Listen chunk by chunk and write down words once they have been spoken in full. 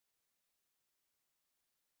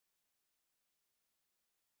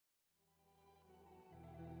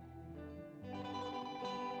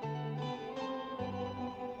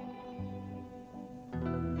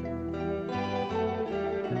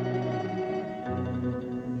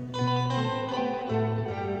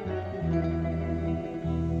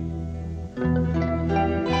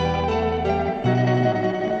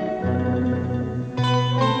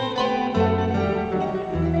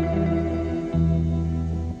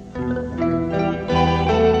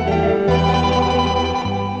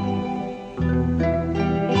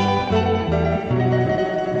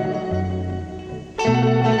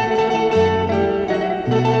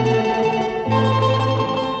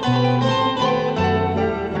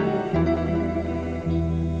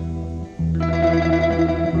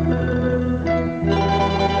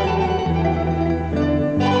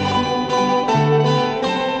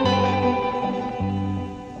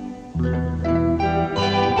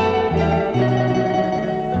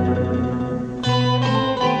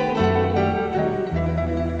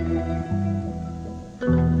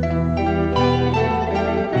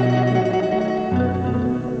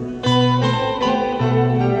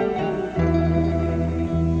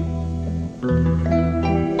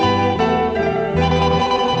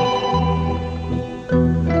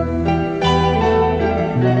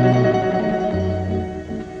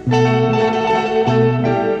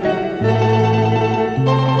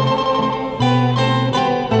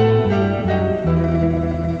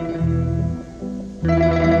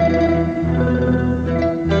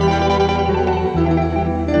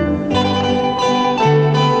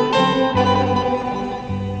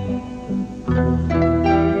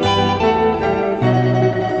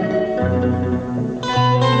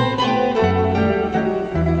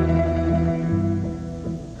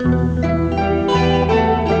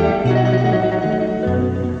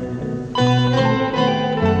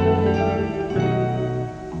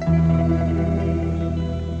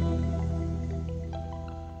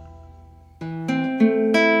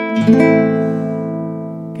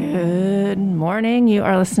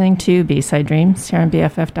listening to B-Side Dreams here on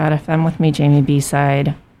BFF.FM with me, Jamie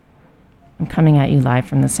B-Side. I'm coming at you live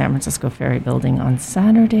from the San Francisco Ferry Building on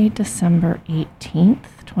Saturday, December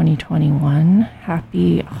 18th, 2021.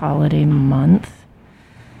 Happy holiday month.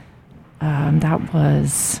 That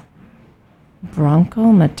was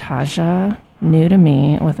Bronco Mataja, new to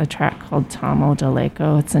me, with a track called Tomo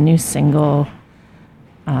Daleko. It's a new single.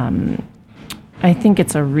 I think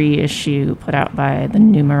it's a reissue put out by the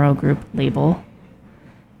Numero Group label.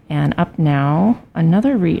 And up now,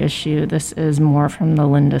 another reissue. This is more from the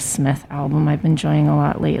Linda Smith album I've been enjoying a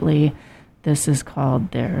lot lately. This is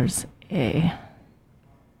called There's a...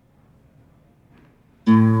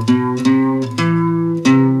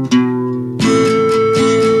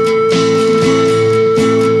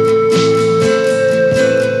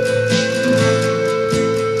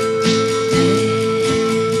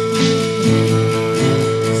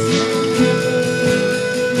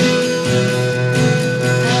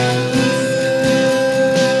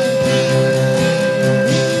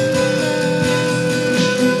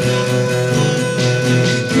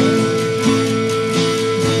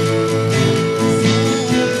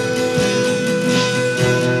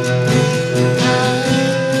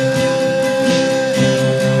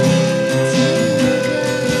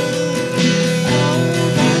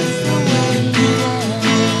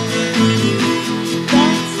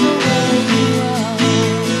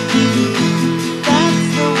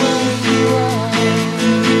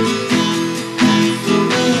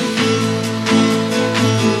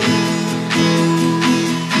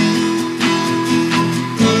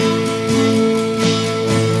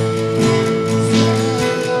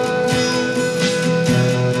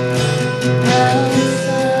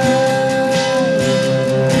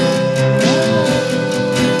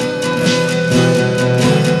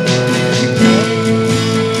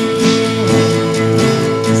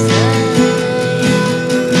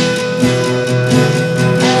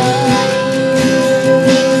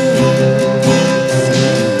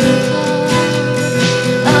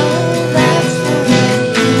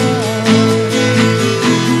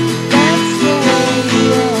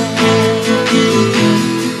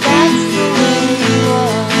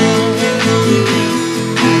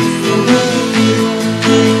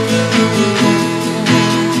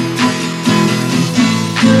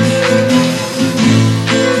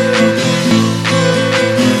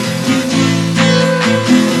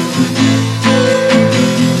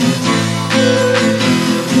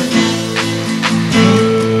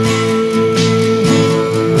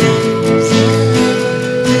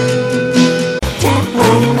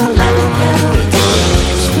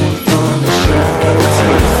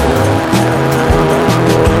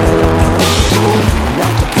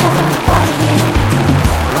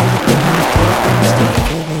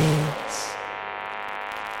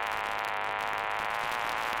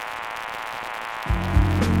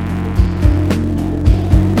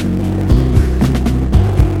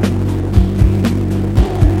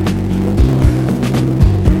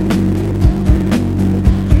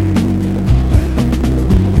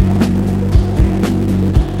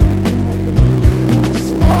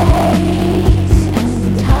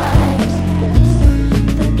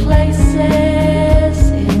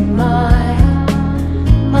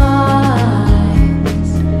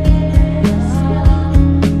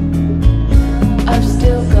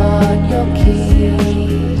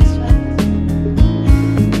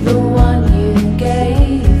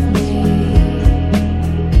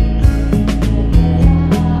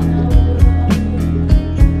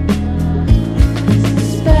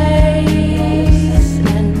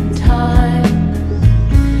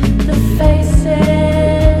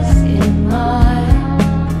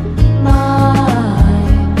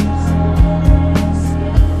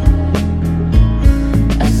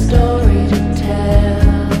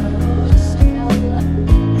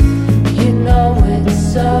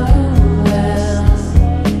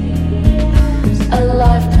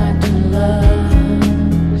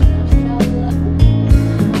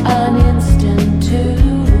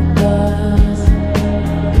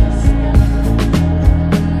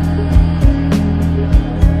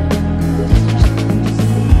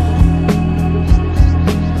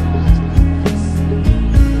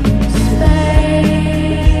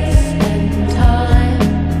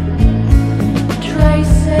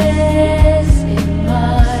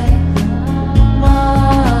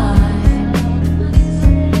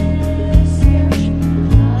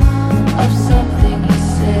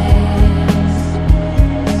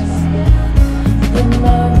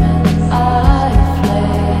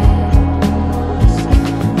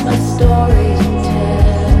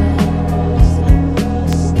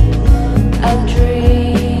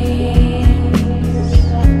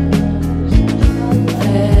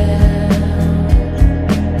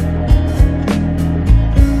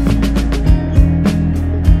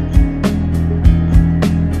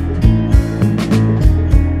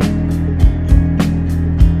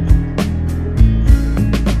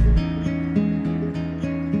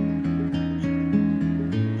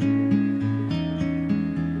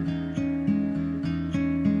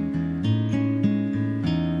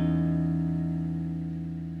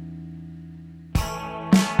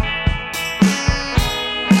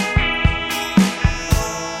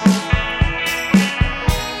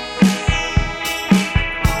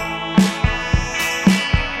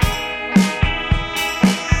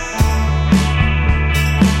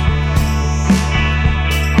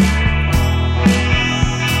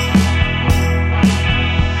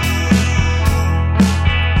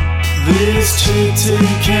 cheap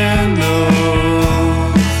candles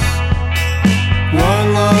won't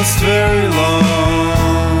last very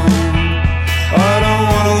long. I don't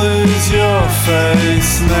wanna lose your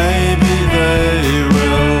face. Maybe they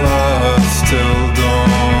will last till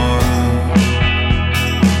dawn.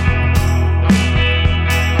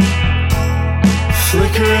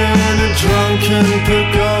 Flickering a drunken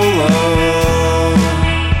pergola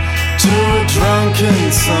to a drunken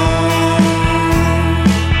song,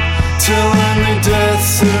 till only death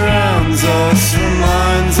surrounds us,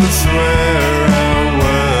 reminds us where our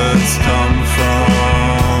words come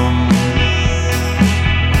from.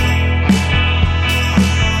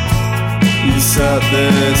 You sat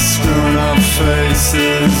there screwing up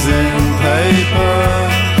faces in paper,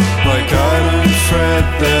 like I don't fret,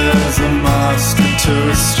 there's a master to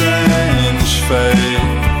a strange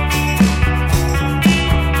fate.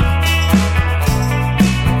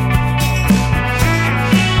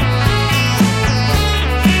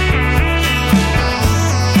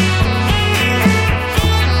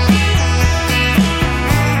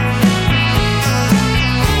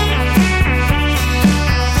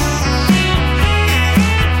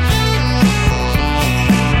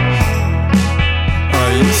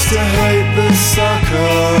 To hate the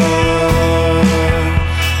sucker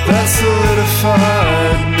that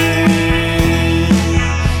solidified me.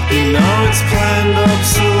 You know it's planned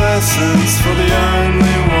obsolescence for the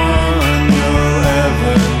only one you'll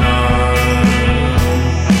ever know.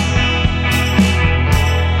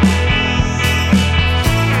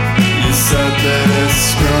 You sat there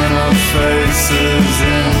screwing up faces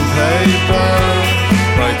in paper,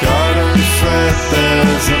 like I don't fret,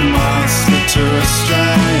 there's a master to a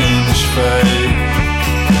strange fate.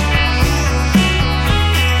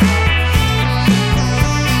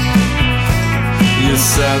 You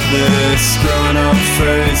sat there screwing up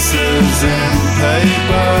faces in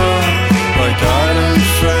paper, like I don't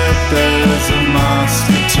fret, there's a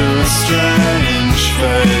master to a strange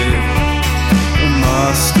fate. A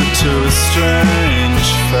master to a strange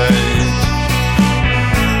fate.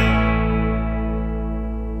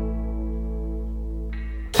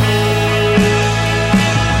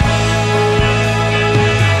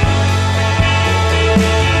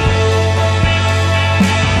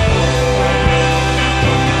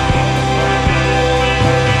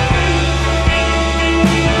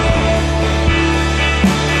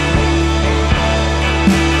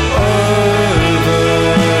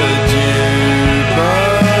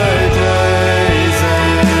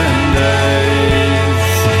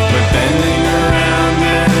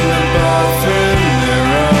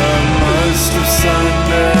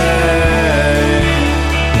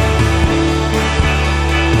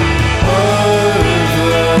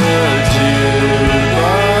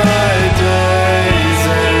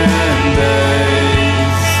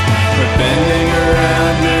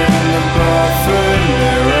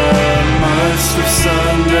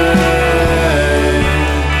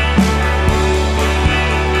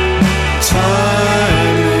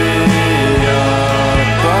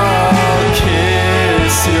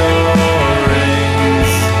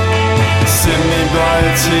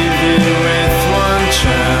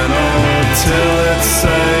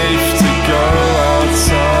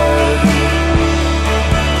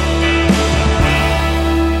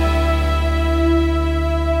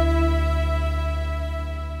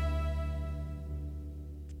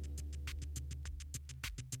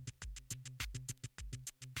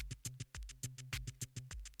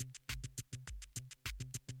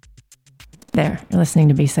 There, you're listening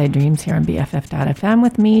to B-Side Dreams here on BFF.FM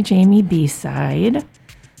with me, Jamie B-Side.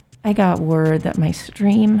 I got word that my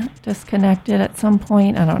stream disconnected at some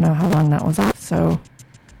point. I don't know how long that was off, so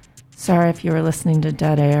sorry if you were listening to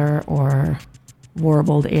dead air or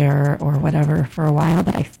warbled air or whatever for a while,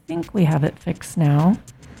 but I think we have it fixed now.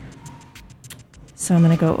 So I'm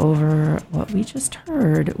going to go over what we just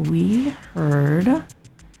heard. We heard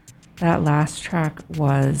that last track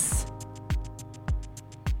was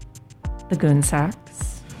the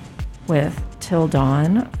Goonsacks with Till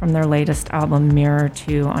Dawn from their latest album Mirror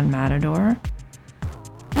 2 on Matador.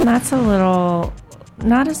 And that's a little,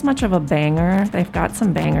 not as much of a banger. They've got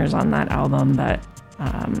some bangers on that album, but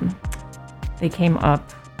they came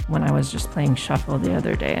up when I was just playing Shuffle the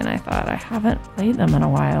other day, and I thought I haven't played them in a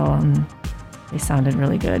while, and they sounded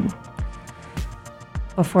really good.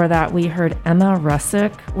 Before that, we heard Emma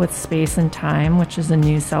Rusick with Space and Time, which is a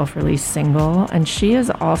new self-release single. And she is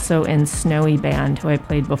also in Snowy Band, who I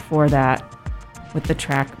played before that, with the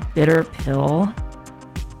track Bitter Pill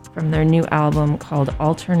from their new album called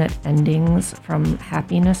Alternate Endings from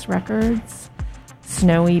Happiness Records.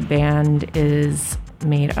 Snowy Band is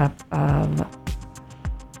made up of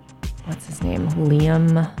what's his name?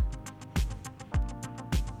 Liam.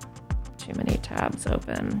 Too many tabs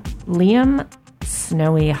open. Liam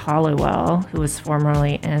Snowy Hollowell, who was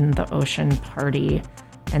formerly in the Ocean Party,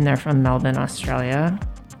 and they're from Melbourne, Australia.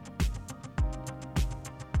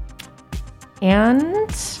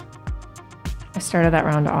 And I started that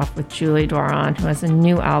round off with Julie Doiron, who has a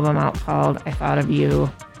new album out called I Thought of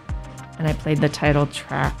You. And I played the title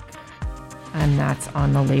track, and that's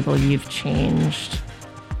on the label You've Changed.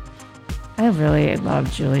 I really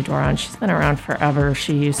love Julie Doiron. She's been around forever.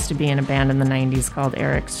 She used to be in a band in the 90s called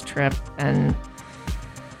Eric's Trip, and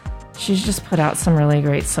she's just put out some really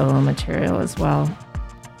great solo material as well.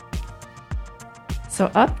 So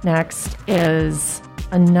up next is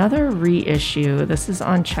another reissue. This is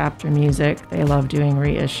on Chapter Music. They love doing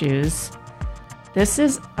reissues. This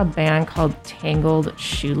is a band called Tangled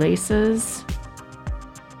Shoelaces,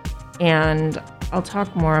 and I'll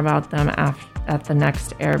talk more about them at the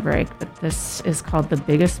next air break, but this is called The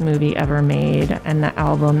Biggest Movie Ever Made, and the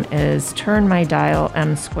album is Turn My Dial,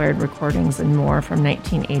 M Squared Recordings and More from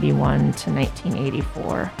 1981 to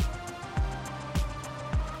 1984.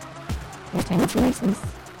 Here's Tangled Shoelaces.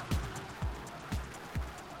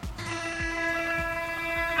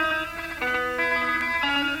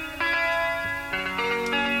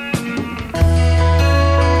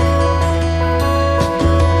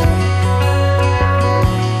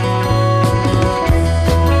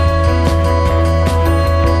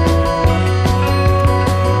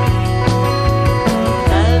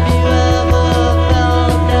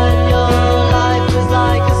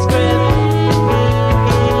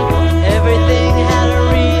 Everything had a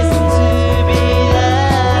reason.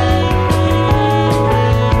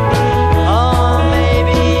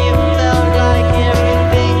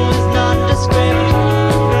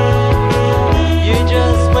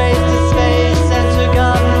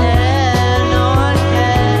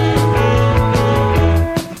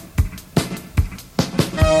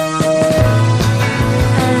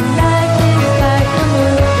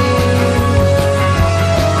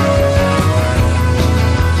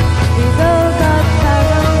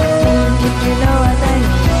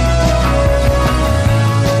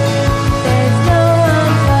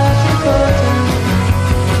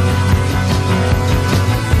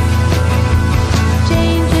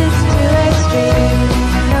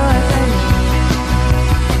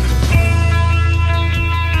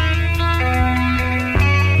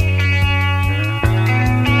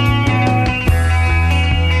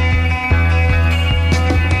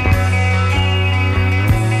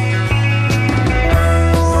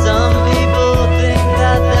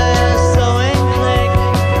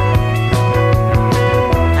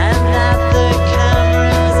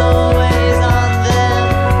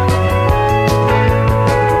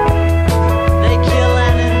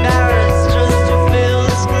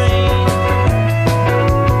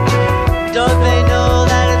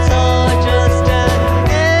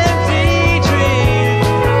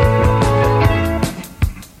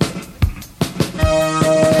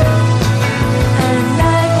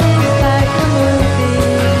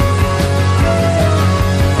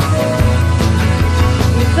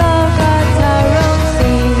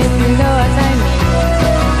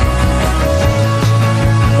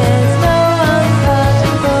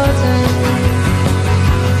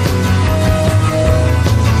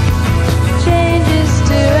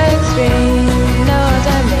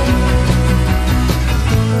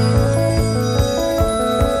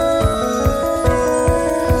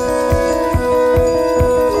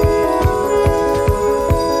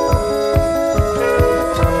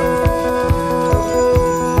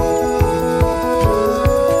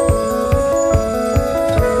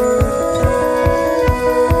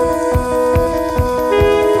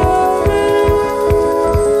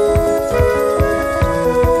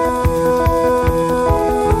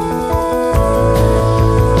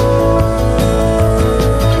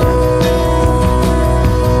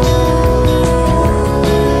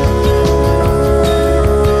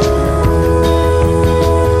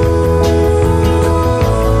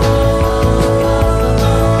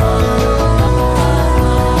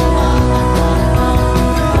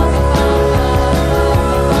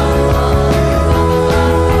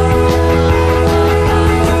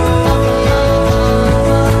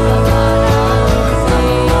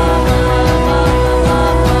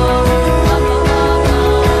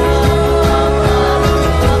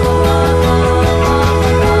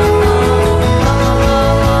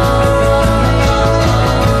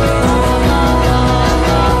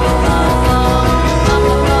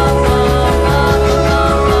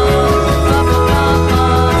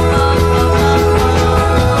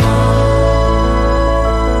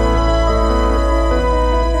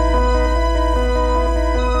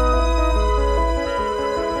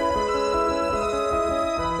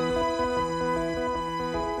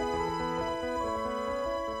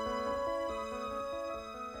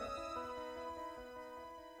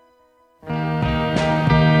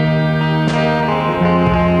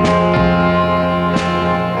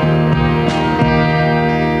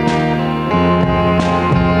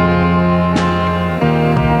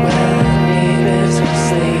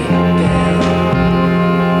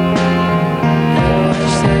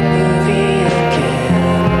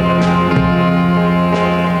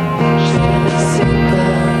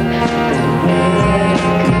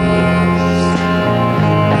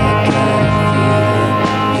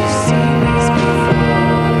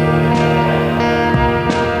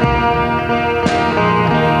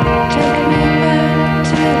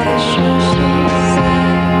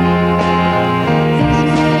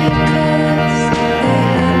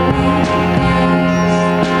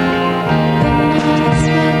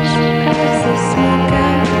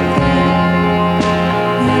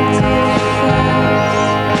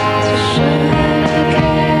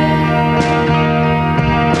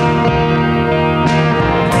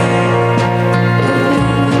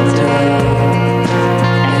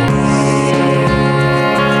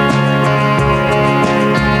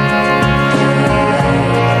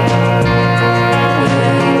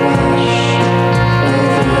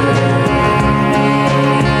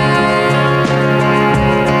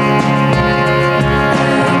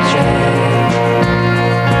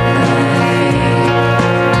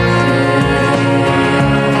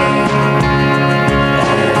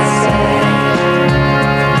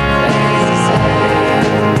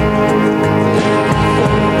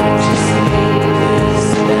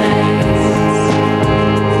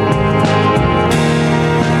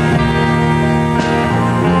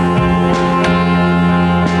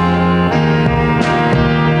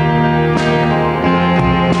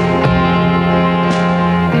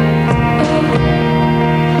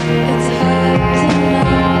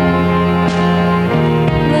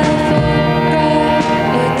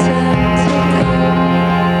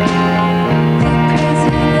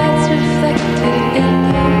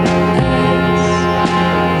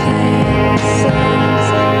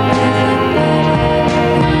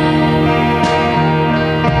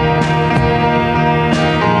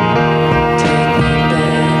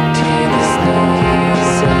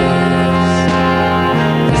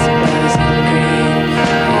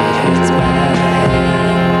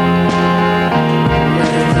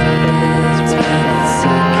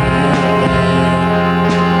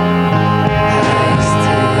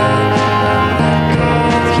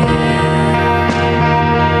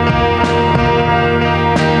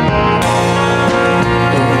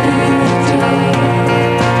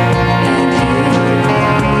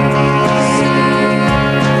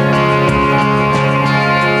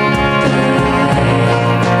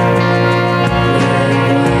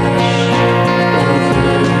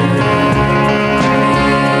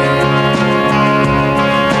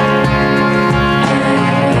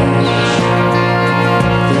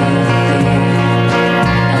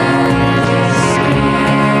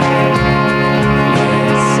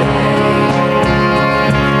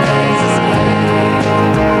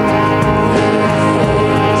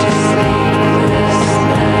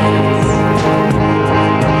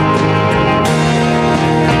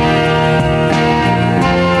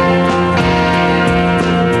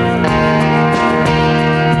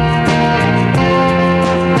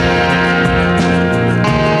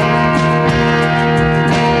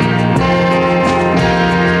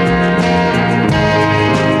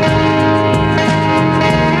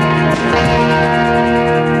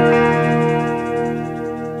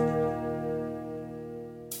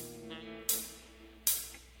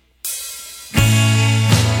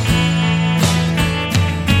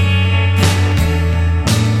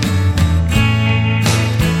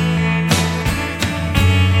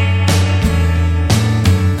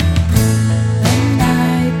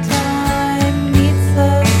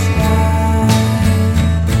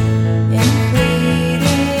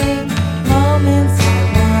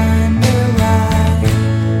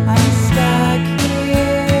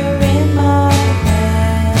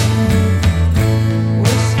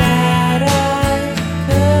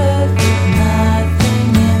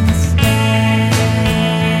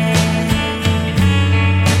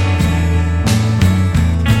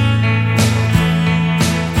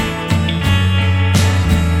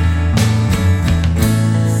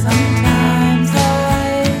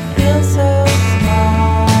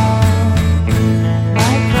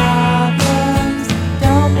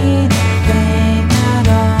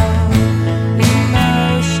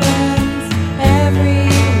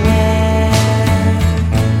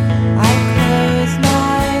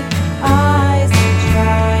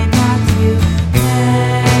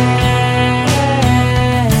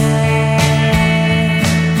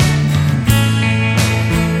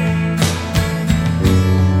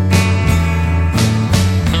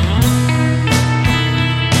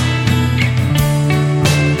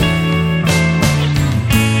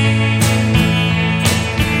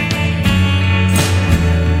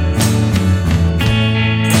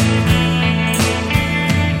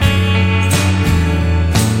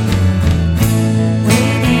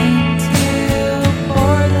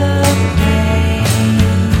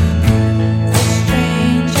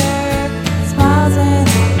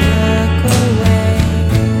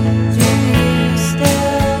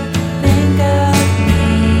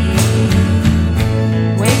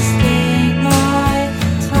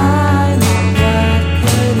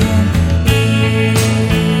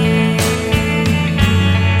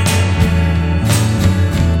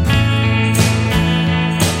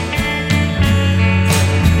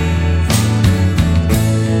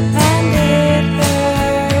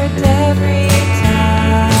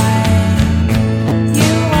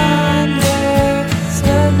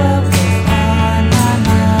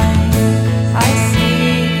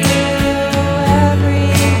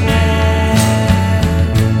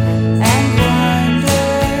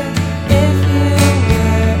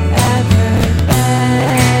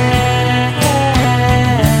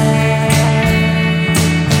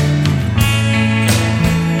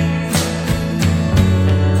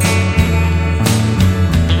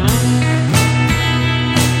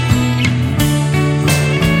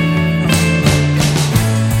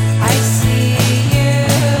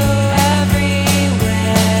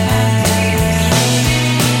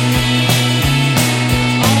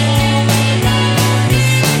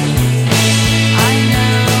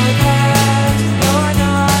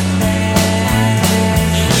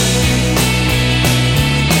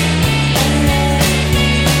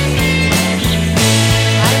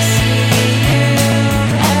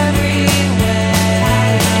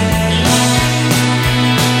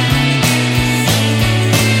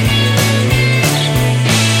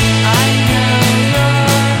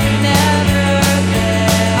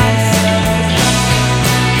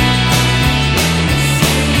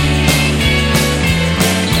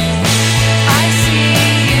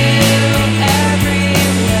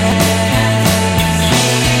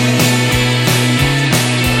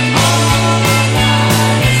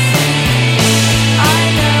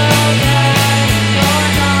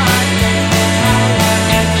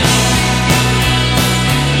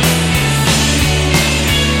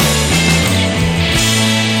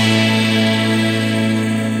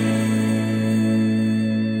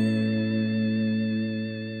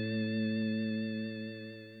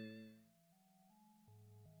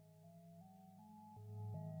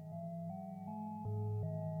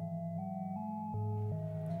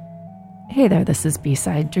 Hey there, this is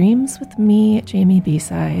B-Side Dreams with me, Jamie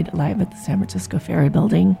B-Side, live at the San Francisco Ferry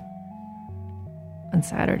Building on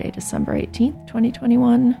Saturday, December 18th,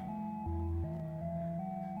 2021.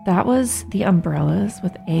 That was The Umbrellas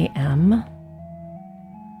with AM,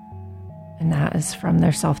 and that is from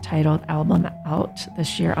their self-titled album out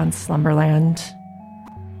this year on Slumberland.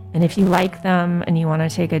 And if you like them and you want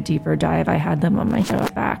to take a deeper dive, I had them on my show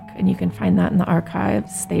back, and you can find that in the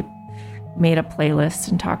archives. They made a playlist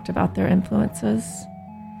and talked about their influences.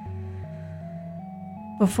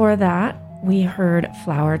 Before that, we heard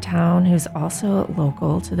Flower Town, who's also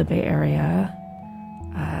local to the Bay Area,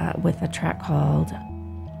 with a track called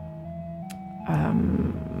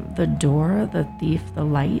The Door, The Thief, The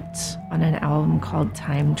Light, on an album called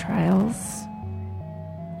Time Trials.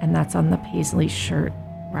 And that's on the Paisley Shirt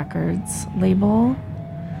Records label.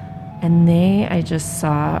 And they, I just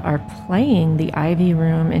saw, are playing the Ivy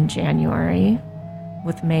Room in January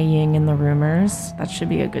with Mei Ying and the Rumors. That should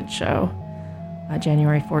be a good show.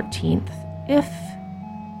 January 14th.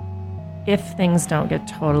 If things don't get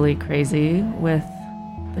totally crazy with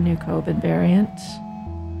the new COVID variant,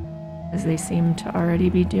 as they seem to already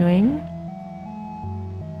be doing.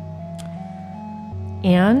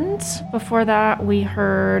 And before that, we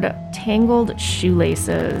heard Tangled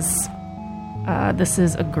Shoelaces. This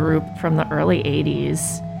is a group from the early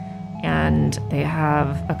 80s, and they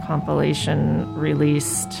have a compilation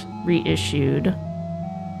reissued.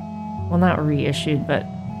 Well, not reissued, but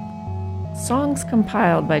songs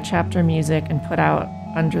compiled by Chapter Music and put out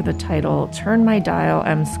under the title Turn My Dial,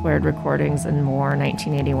 M Squared Recordings and More,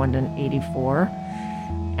 1981 to 84.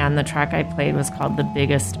 And the track I played was called The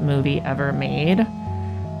Biggest Movie Ever Made.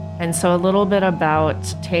 And so a little bit about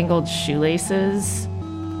Tangled Shoelaces.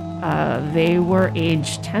 They were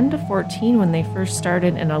aged 10 to 14 when they first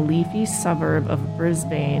started in a leafy suburb of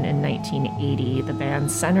Brisbane in 1980. The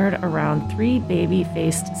band centered around three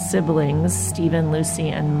baby-faced siblings, Stephen, Lucy,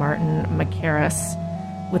 and Martin Macaris,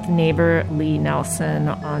 with neighbor Lee Nelson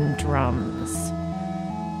on drums.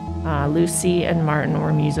 Lucy and Martin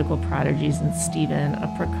were musical prodigies, and Stephen,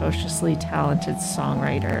 a precociously talented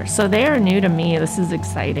songwriter. So they are new to me. This is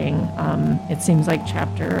exciting. It seems like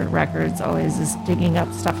Chapter Records always is digging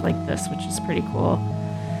up stuff like this, which is pretty cool.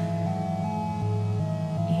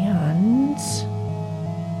 And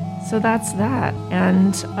so that's that.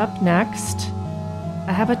 And up next,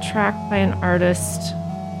 I have a track by an artist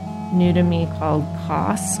new to me called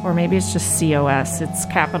COS, or maybe it's just COS. It's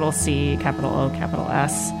capital C, capital O, capital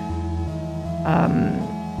S.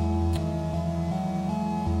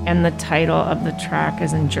 And the title of the track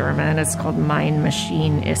is in German. It's called Mein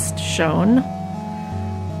Maschine ist schon.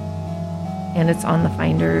 And it's on the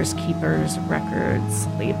Finders Keepers Records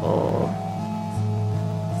label.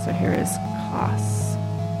 So here is COS.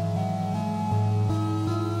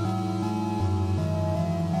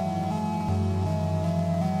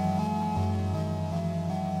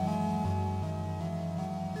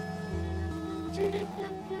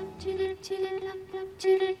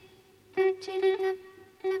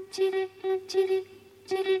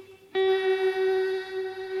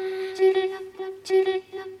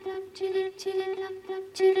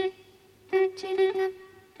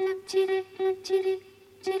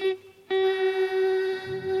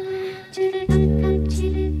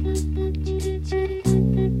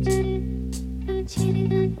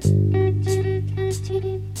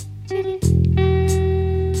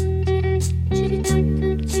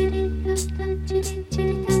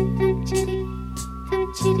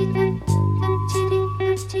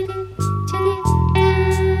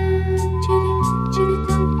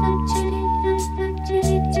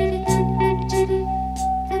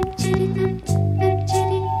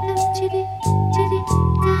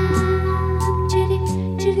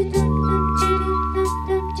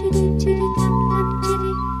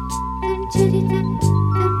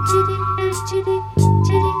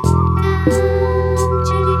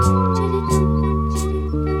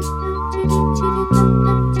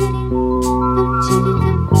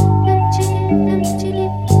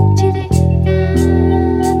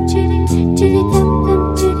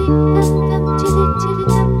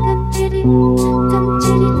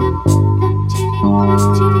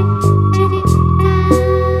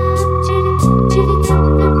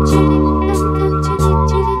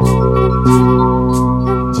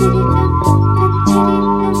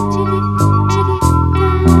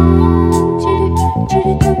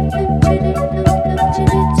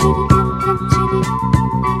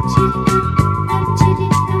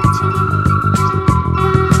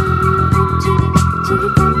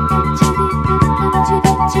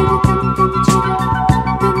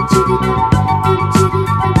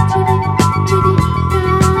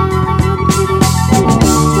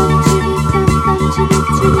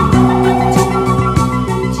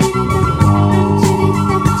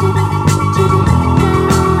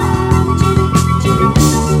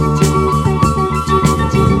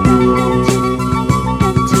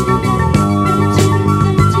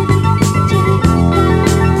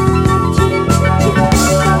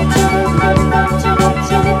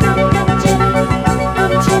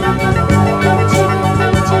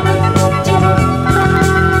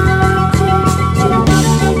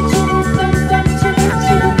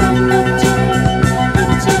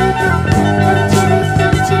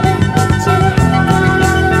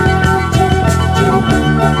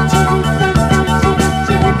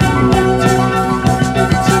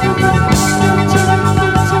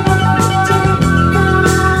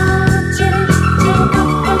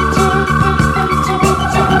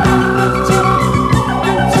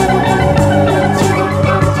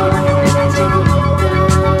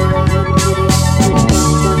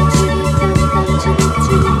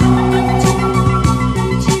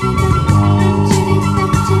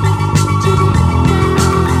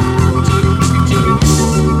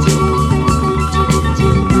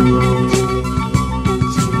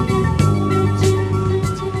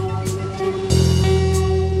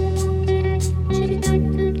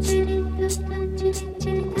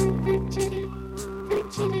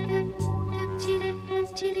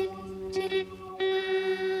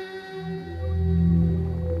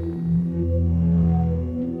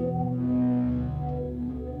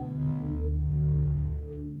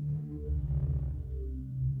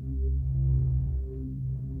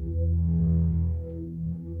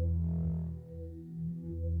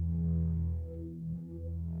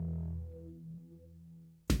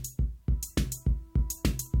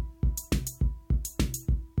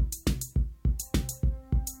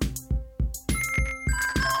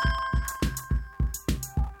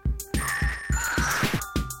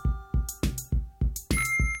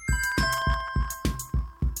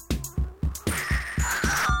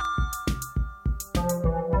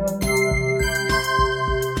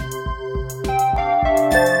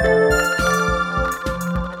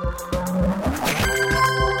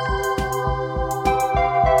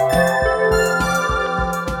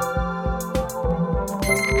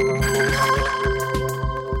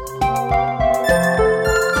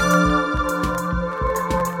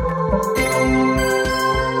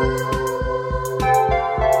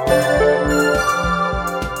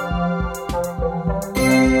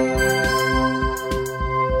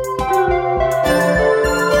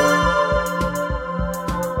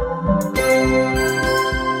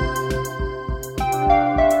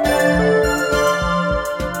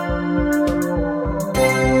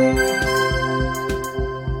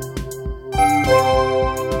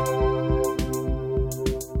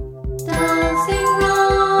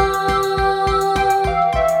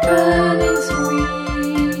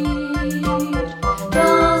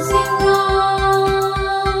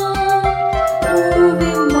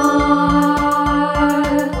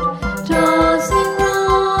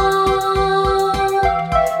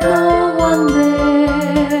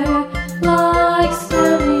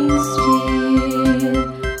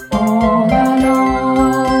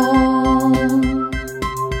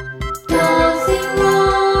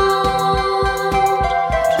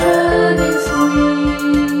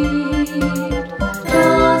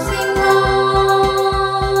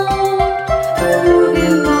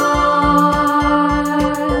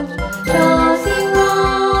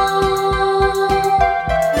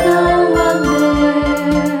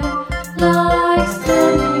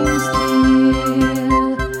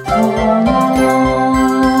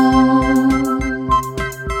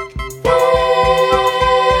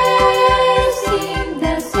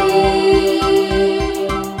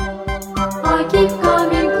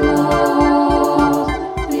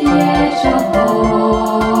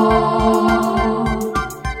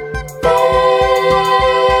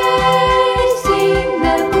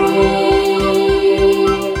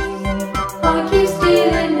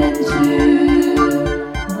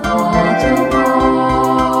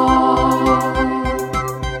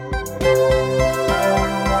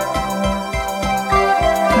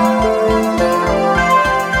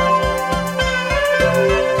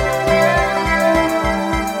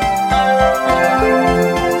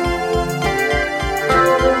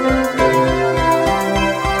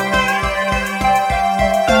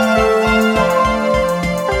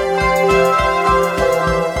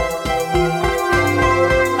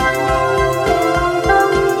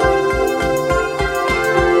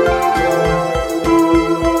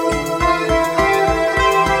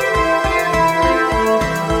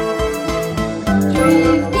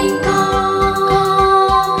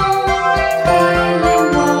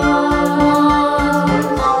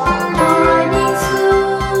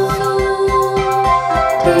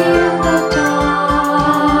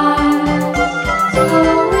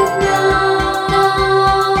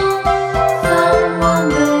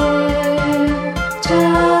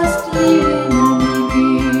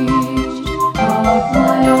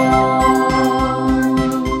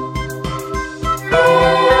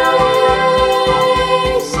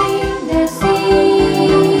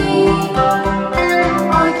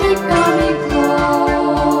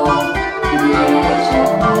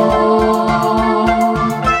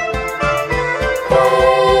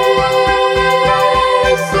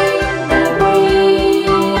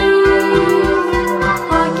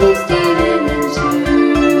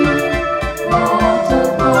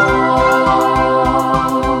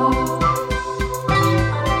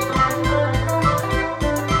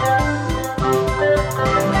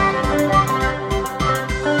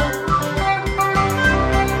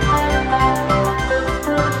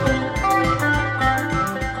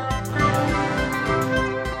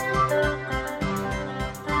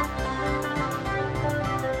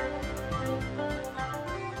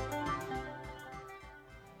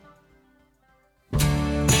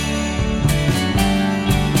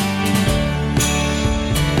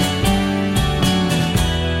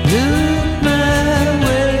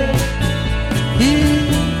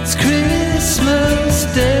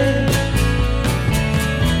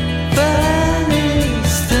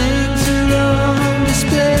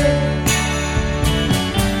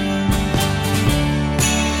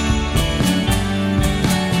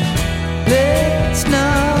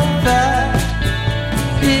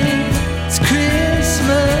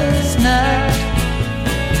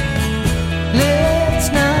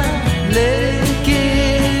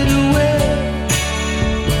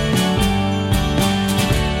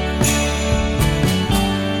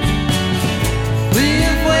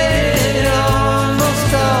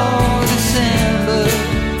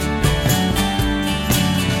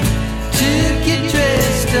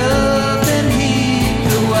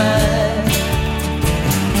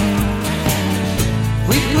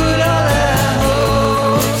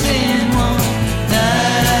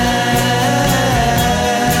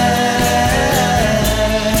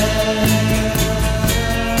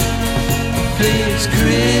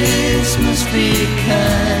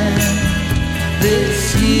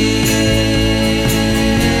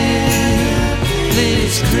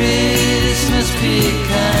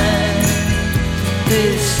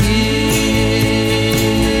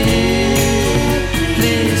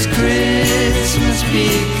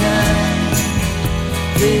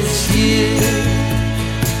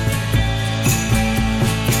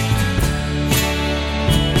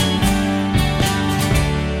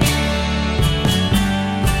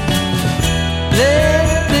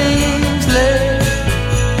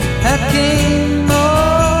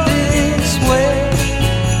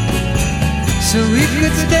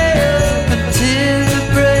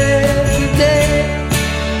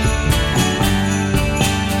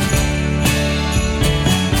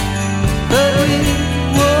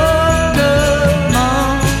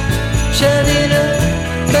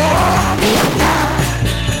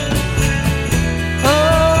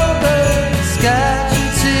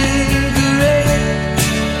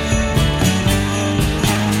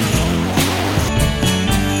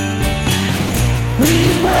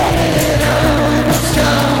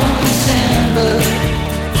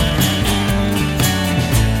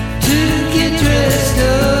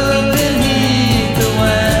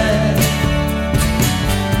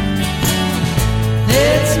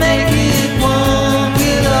 Let's make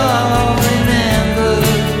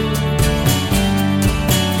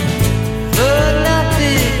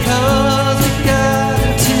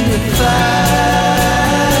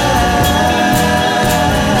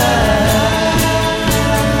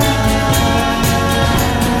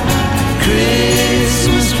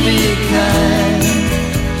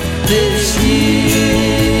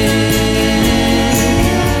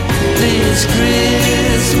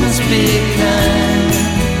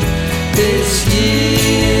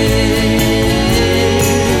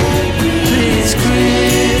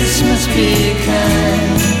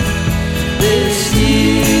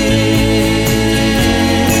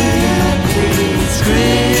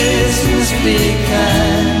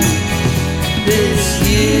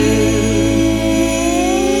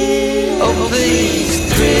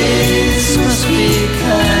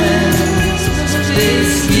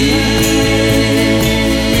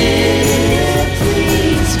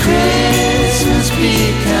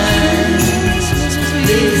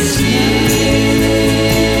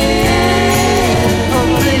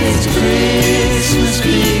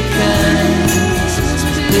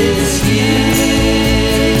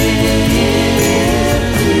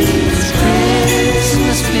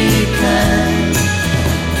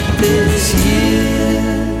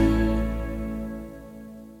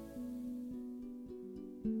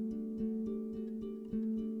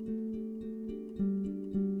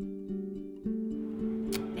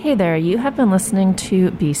Hey there, you have been listening to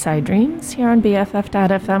B-Side Dreams here on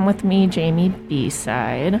BFF.FM with me, Jamie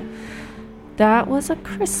B-Side. That was a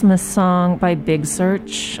Christmas song by Big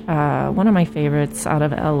Search, one of my favorites out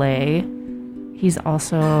of LA. He's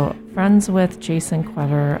also friends with Jason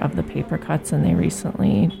Quever of the Paper Cuts, and they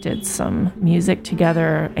recently did some music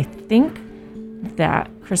together. I think that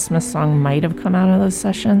Christmas song might have come out of those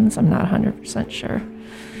sessions. I'm not 100% sure.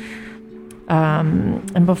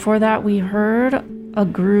 And before that, we heard a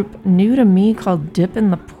group new to me called Dip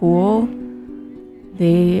in the Pool.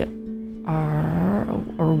 They are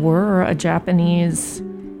or were a Japanese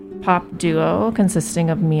pop duo consisting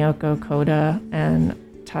of Miyoko Koda and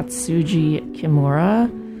Tatsuji Kimura.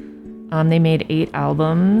 They made 8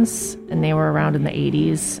 albums, and they were around in the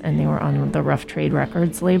 80s, and they were on the Rough Trade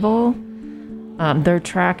Records label. Their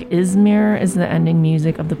track Izmir is the ending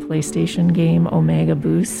music of the PlayStation game Omega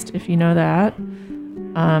Boost, if you know that.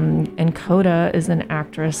 And Koda is an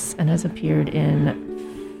actress and has appeared in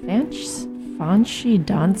Fancy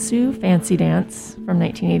Dance from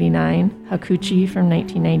 1989, Hakuchi from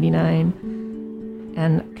 1999,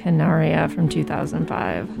 and Canaria from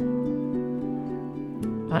 2005.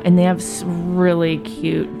 And they have really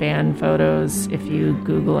cute band photos. If you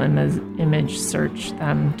Google image search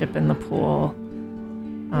them, Dip in the Pool.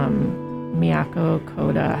 Miyako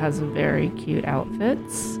Koda has very cute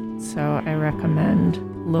outfits, so I recommend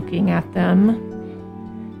looking at them.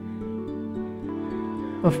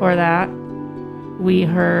 Before that, we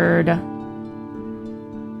heard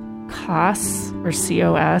COS or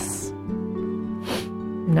COS.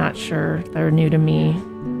 Not sure, they're new to me,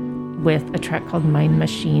 with a track called Mind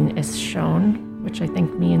Machine is Shown, which I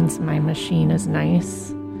think means Mind Machine is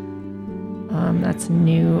nice. That's a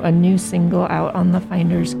new single out on the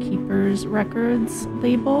Finders Keepers Records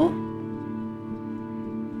label.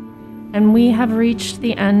 And we have reached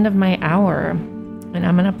the end of my hour, and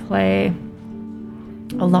I'm going to play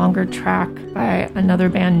a longer track by another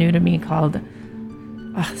band new to me called,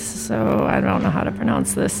 so I don't know how to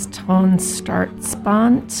pronounce this, Tone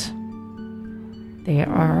Startspont. They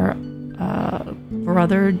are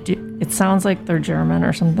brother, it sounds like they're German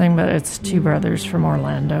or something, but it's 2 brothers from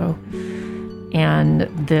Orlando. And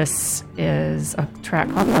this is a track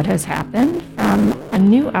called What Has Happened from a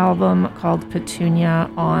new album called Petunia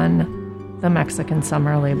on the Mexican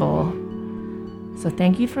Summer label. So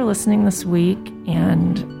thank you for listening this week,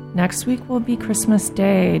 and next week will be Christmas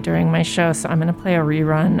Day during my show, so I'm going to play a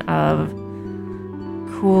rerun of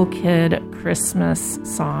Cool Kid Christmas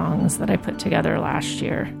songs that I put together last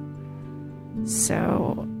year.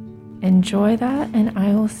 So enjoy that, and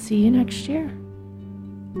I will see you next year.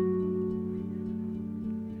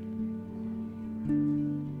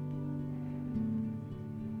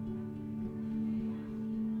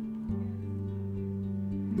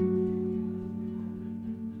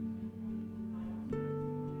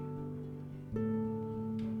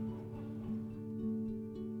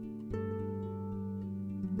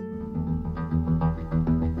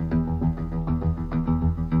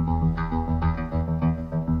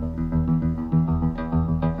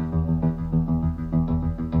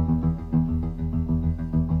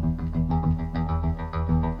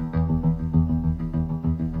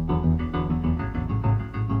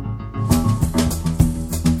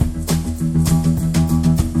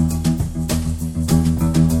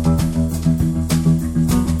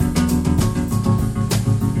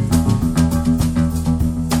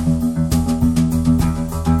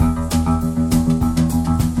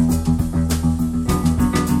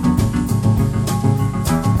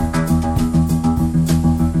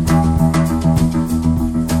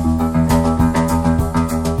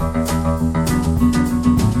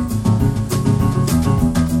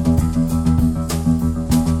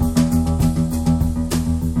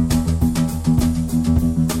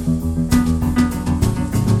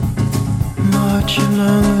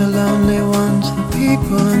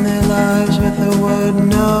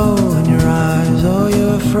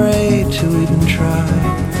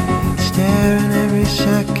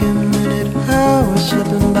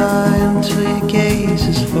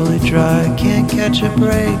 Catch a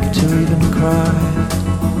break to even cry.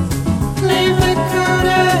 Leave the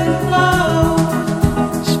curtain low,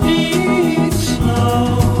 speak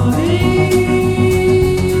slowly.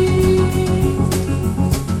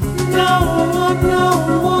 No one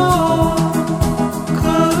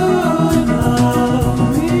could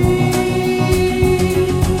love me.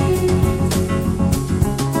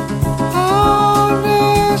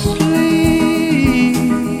 Honestly,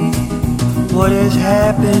 what has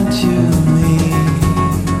happened to me?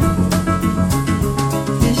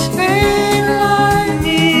 This ain't like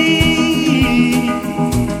me.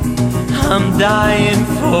 I'm dying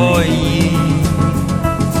for ye.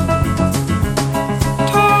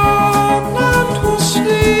 Torn and to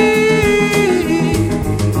sleep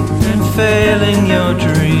and failing your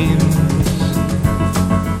dreams.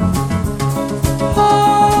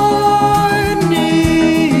 All I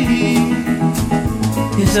need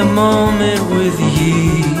is a moment with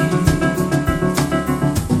ye.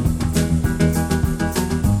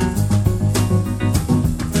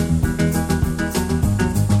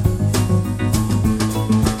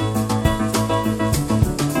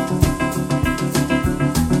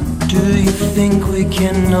 Do you think we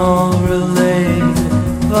can all relate?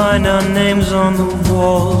 Find our names on the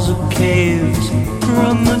walls of caves.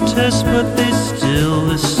 Run the test, but they're still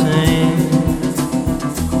the same.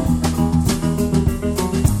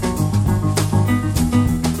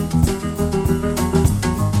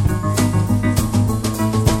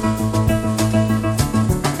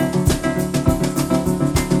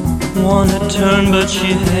 Wanna turn, but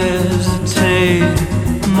she hesitates.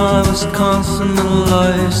 My Wisconsin, the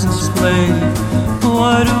license plate.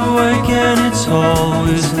 Wide awake and it's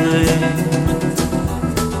always late.